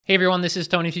Hey everyone, this is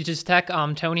Tony Teaches Tech.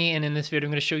 I'm Tony, and in this video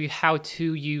I'm going to show you how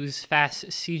to use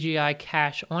FastCGI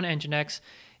Cache on Nginx,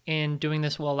 and doing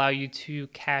this will allow you to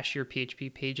cache your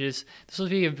PHP pages. This will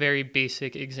be a very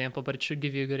basic example, but it should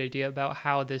give you a good idea about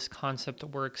how this concept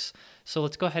works. So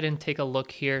let's go ahead and take a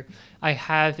look here. I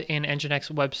have an Nginx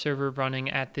web server running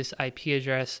at this IP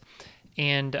address,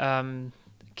 and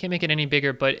can't make it any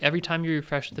bigger, but every time you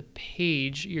refresh the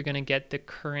page, you're going to get the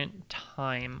current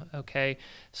time. Okay,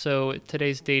 so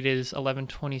today's date is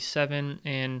 11/27,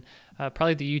 and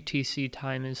probably the UTC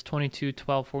time is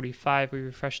 22/12:45. We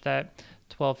refresh that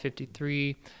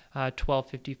 12:53,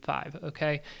 12:55.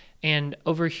 Okay, and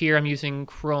over here I'm using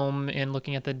Chrome and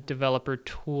looking at the developer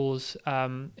tools.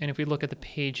 And if we look at the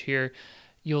page here,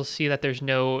 you'll see that there's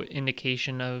no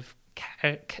indication of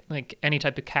like any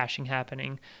type of caching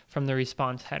happening from the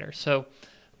response header. So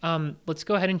let's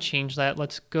go ahead and change that.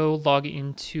 Let's go log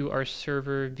into our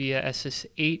server via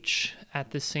SSH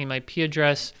at the same IP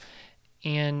address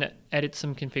and edit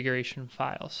some configuration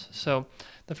files. So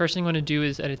the first thing I'm going to do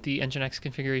is edit the Nginx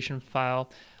configuration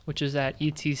file, which is at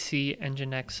etc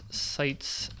nginx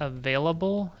sites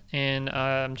available, and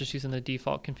I'm just using the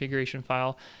default configuration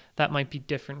file. That might be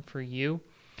different for you.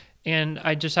 And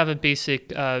I just have a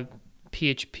basic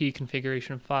PHP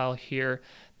configuration file here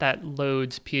that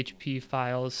loads PHP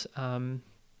files via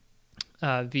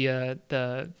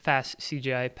the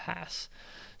FastCGI pass.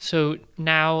 So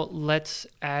now let's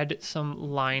add some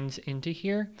lines into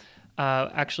here.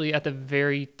 Actually, at the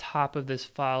very top of this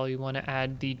file, you want to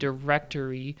add the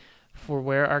directory for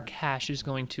where our cache is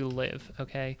going to live,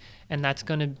 okay? And that's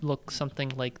going to look something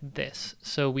like this.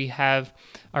 So we have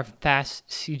our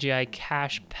FastCGI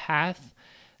cache path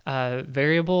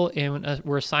variable, and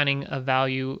we're assigning a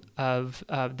value of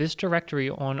this directory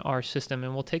on our system,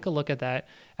 and we'll take a look at that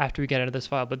after we get out of this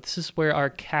file. But this is where our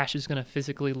cache is going to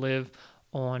physically live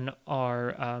on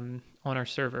our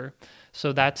server.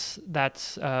 So that's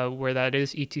where that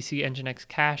is, etc nginx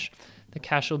cache. The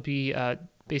cache will be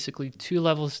basically 2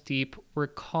 levels deep. We're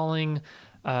calling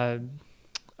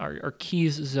our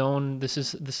keys zone. This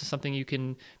is something you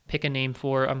can pick a name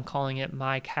for. I'm calling it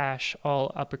my cache,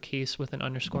 all uppercase with an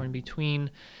underscore in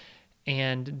between,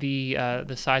 and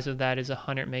the size of that is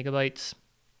 100 megabytes,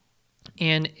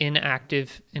 and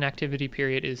inactivity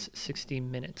period is 60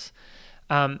 minutes.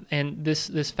 And this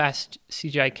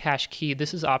FastCGI cache key,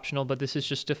 this is optional, but this is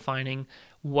just defining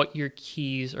what your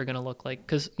keys are going to look like,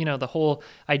 because the whole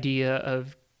idea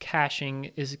of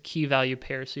caching is a key value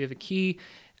pair. So you have a key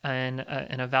and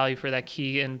a value for that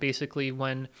key, and basically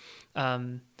when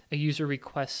a user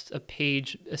requests a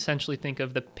page, essentially think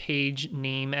of the page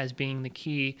name as being the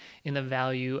key and the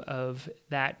value of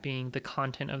that being the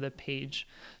content of the page.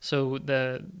 So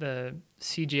the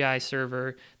CGI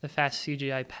server, the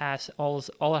FastCGI pass,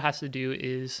 all it has to do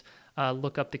is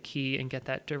look up the key and get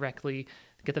that directly,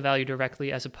 get the value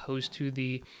directly, as opposed to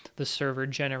the server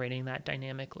generating that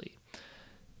dynamically.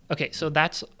 Okay, so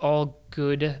that's all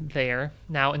good there.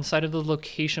 Now inside of the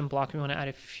location block, we want to add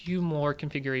a few more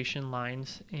configuration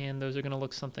lines, and those are going to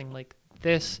look something like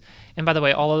this. And by the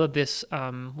way, all of this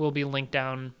will be linked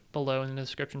down below in the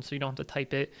description, so you don't have to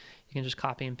type it. You can just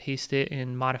copy and paste it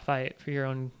and modify it for your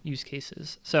own use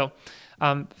cases. So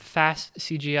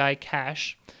FastCGI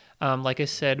cache, like I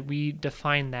said, we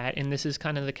define that, and this is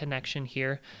kind of the connection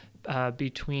here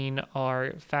between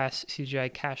our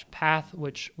FastCGI cache path,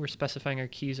 which we're specifying our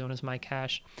key zone as my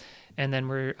cache, and then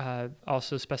we're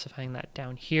also specifying that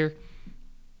down here.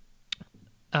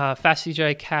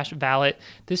 FastCGI cache valid,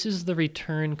 this is the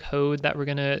return code that we're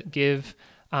going to give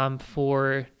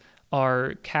for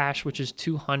our cache, which is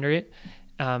 200,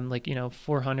 like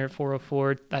 400,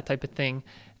 404, that type of thing,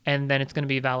 and then it's going to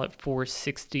be valid for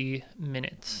 60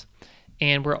 minutes.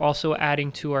 And we're also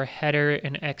adding to our header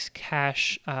an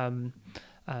xcache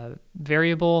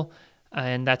variable,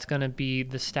 and that's going to be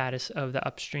the status of the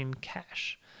upstream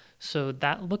cache. So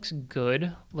that looks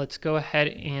good. Let's go ahead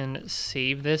and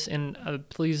save this. And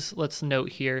please, let's note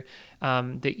here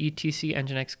the etc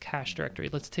nginx cache directory.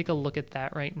 Let's take a look at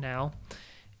that right now.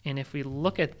 And if we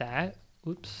look at that,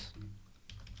 oops.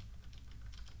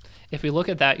 If we look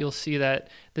at that, you'll see that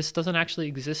this doesn't actually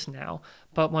exist now.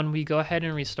 But when we go ahead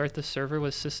and restart the server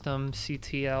with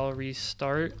systemctl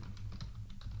restart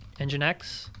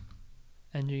nginx,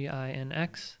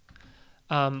 Nginx,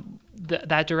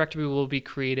 that directory will be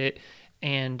created.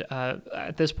 And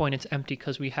at this point, it's empty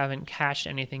because we haven't cached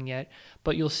anything yet.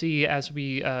 But you'll see as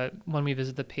we when we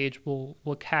visit the page, we'll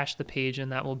cache the page, and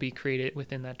that will be created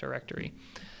within that directory.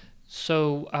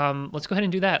 So let's go ahead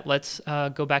and do that. Let's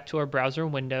go back to our browser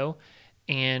window,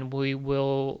 and we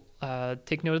will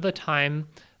take note of the time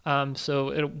So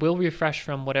it will refresh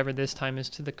from whatever this time is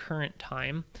to the current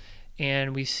time.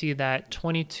 And we see that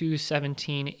 22,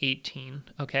 17, 18,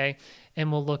 okay?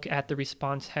 And we'll look at the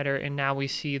response header, and now we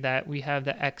see that we have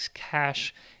the X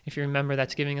cache. If you remember,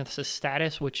 that's giving us a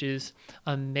status, which is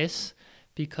a miss,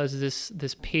 because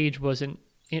this page wasn't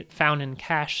found in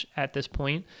cache at this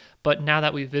point. But now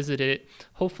that we visited it,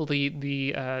 hopefully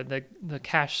the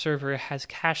cache server has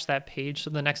cached that page,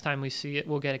 so the next time we see it,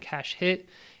 we'll get a cache hit,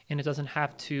 and it doesn't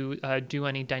have to do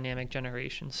any dynamic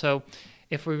generation. So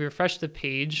if we refresh the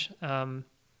page,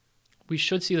 we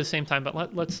should see the same time,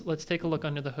 but let's take a look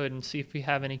under the hood and see if we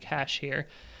have any cache here.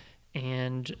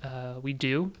 And we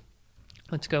do.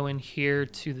 Let's go in here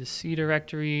to the C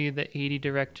directory, the 80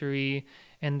 directory,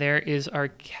 and there is our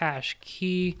cache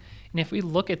key. And if we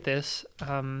look at this,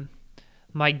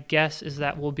 my guess is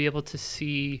that we'll be able to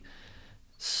see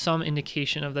some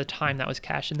indication of the time that was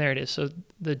cached, and there it is. So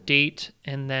the date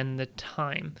and then the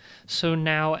time. So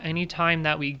now anytime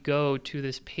that we go to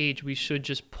this page, we should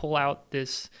just pull out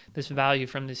this value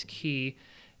from this key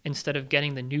instead of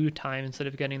getting the new time, instead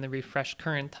of getting the refresh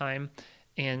current time,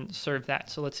 and serve that.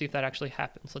 So let's see if that actually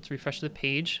happens. Let's refresh the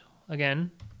page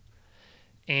again,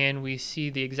 and we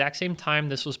see the exact same time.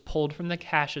 This was pulled from the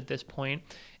cache at this point,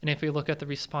 and if we look at the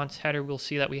response header, we'll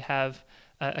see that we have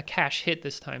a cache hit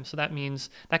this time. So that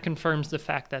means that confirms the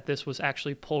fact that this was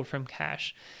actually pulled from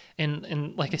cache.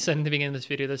 And like I said in the beginning of this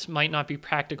video, this might not be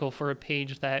practical for a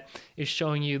page that is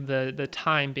showing you the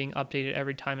time being updated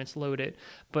every time it's loaded,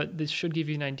 but this should give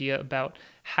you an idea about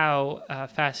how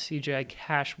FastCGI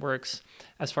Cache works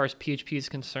as far as PHP is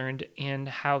concerned, and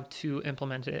how to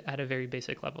implement it at a very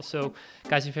basic level. So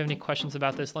guys, if you have any questions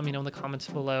about this, let me know in the comments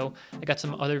below. I got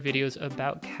some other videos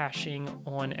about caching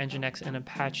on Nginx and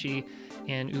Apache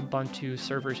and Ubuntu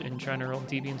servers in general,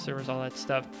 Debian servers, all that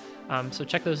stuff. So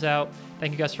check those out.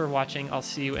 Thank you guys for watching. I'll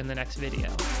see you in the next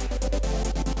video.